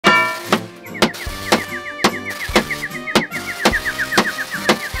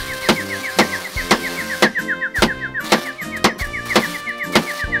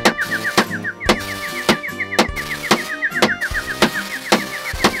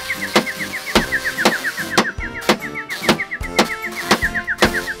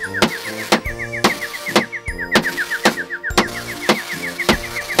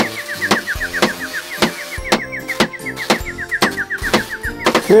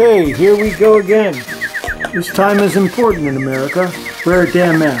Okay, here we go again. This time is important in America. Wear a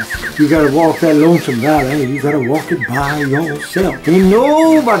damn mask. You gotta walk that lonesome valley. You gotta walk it by yourself. Ain't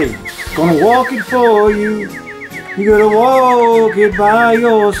nobody gonna walk it for you. You gotta walk it by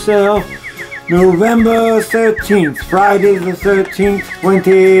yourself. November 13th, Friday the 13th,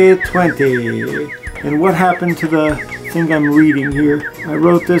 2020. And what happened to the thing I'm reading here? I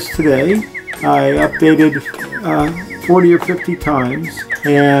wrote this today. I updated 40 or 50 times,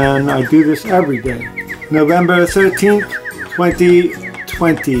 and I do this every day. November 13th,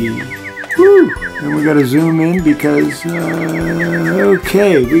 2020. Woo! And we gotta zoom in because,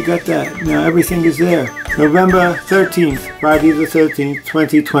 okay, we got that. Now everything is there. November 13th, Friday the 13th,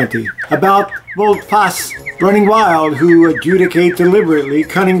 2020. About Volte Face, running wild, who adjudicate deliberately,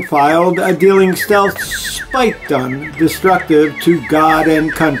 cunning-filed, dealing stealth, spite done, destructive to God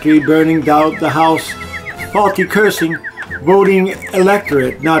and country, burning doubt the house, faulty cursing, voting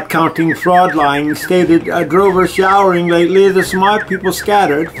electorate, not counting fraud lying, stated drover showering lately, the smart people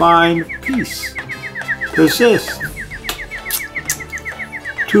scattered, find peace. Persist.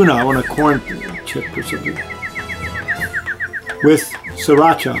 Tuna, I want a corn chip or something. With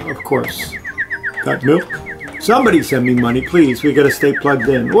sriracha, of course. Got milk? Somebody send me money, please. We gotta stay plugged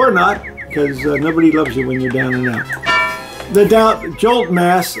in. Or not, because nobody loves you when you're down and out. The doubt jolt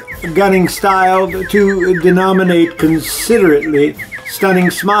mass gunning styled to denominate considerately, stunning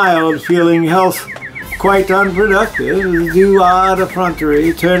smiled, feeling health quite unproductive, due odd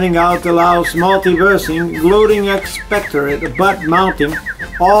effrontery, turning out the louse multiversing, gloating expectorate, butt mounting,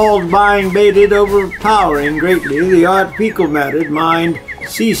 all buying baited, overpowering greatly, the art fecal mattered, mind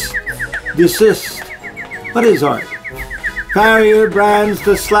cease, desist. What is art? Farrier brands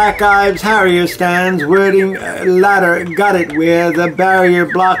the slack Ives Harrier stands, wording ladder got it where the barrier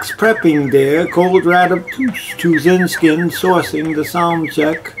blocks prepping there, cold rat obtuse to thin skin sourcing the sound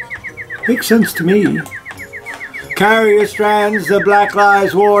check. Makes sense to me. Carrier strands the Black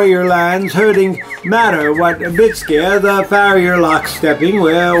Lives Warrior lands, hurting matter what bit scare the farrier lock stepping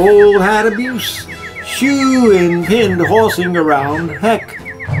where old hat abuse. Shoe and pinned horsing around, heck,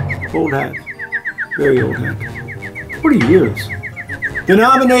 old hat, very old hat. 40 years.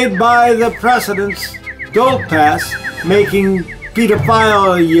 Denominated by the precedents, don't pass, making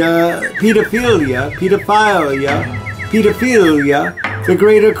pedophilia, the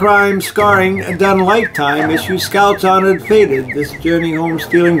greater crime scarring done lifetime, issue scouts honored faded, this journey home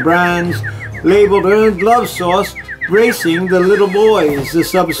stealing brands, labeled earned love source, racing the little boys, the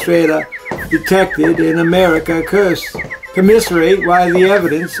substrata detected in America cursed. Commiserate why the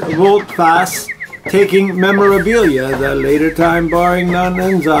evidence, Volte Face, taking memorabilia, the later time barring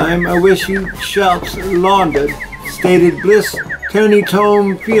non-enzyme, a wish you shouts laundered, stated bliss, turny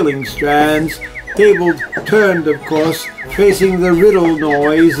tone feeling strands, tabled, turned of course, tracing the riddle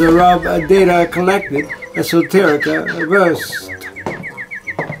noise, the rub data collected, esoterica versed.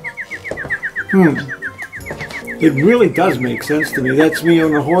 It really does make sense to me. That's me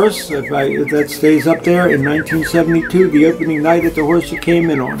on a horse, if that stays up there in 1972, the opening night at the horse you came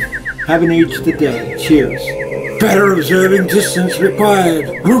in on. Haven't aged a day. Cheers. Better observing distance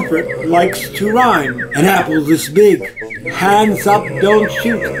required. Rupert likes to rhyme. An apple this big. Hands up, don't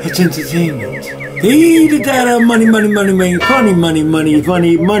shoot. It's entertainment. Data, data, money, money, money, money, funny, money, money,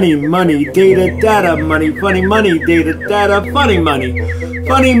 funny, money, money, data, data, money, funny, money, data, data, funny, money,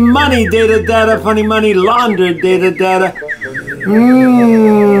 data, data, funny, money, laundered, data, data.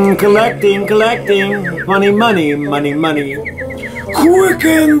 Collecting, funny, money. Quick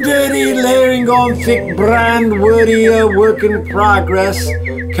and dirty, layering on thick brand, wordy, work in progress,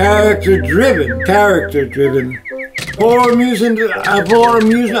 character driven. For amusement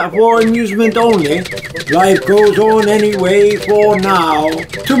only. Life goes on anyway for now.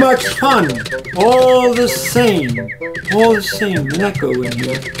 Too much fun. All the same. An echo in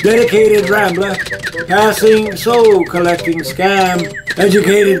here. Dedicated rambler. Passing soul collecting scam.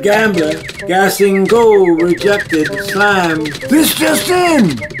 Educated gambler. Gassing go. Rejected slam. This just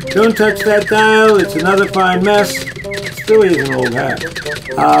in. Don't touch that dial. It's another fine mess. Still is an old hat.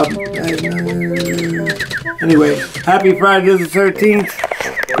 Anyway, happy Friday the 13th.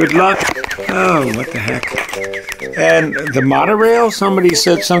 Good luck. Oh, what the heck. And the monorail? Somebody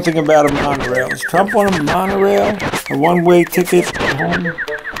said something about a monorail. Does Trump want a monorail? A one-way ticket home?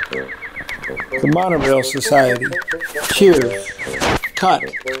 The Monorail Society. Cheers. Cut.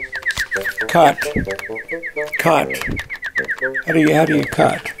 How do you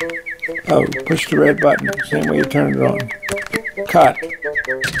cut? Oh, push the red button. Same way you turn it on. Cut.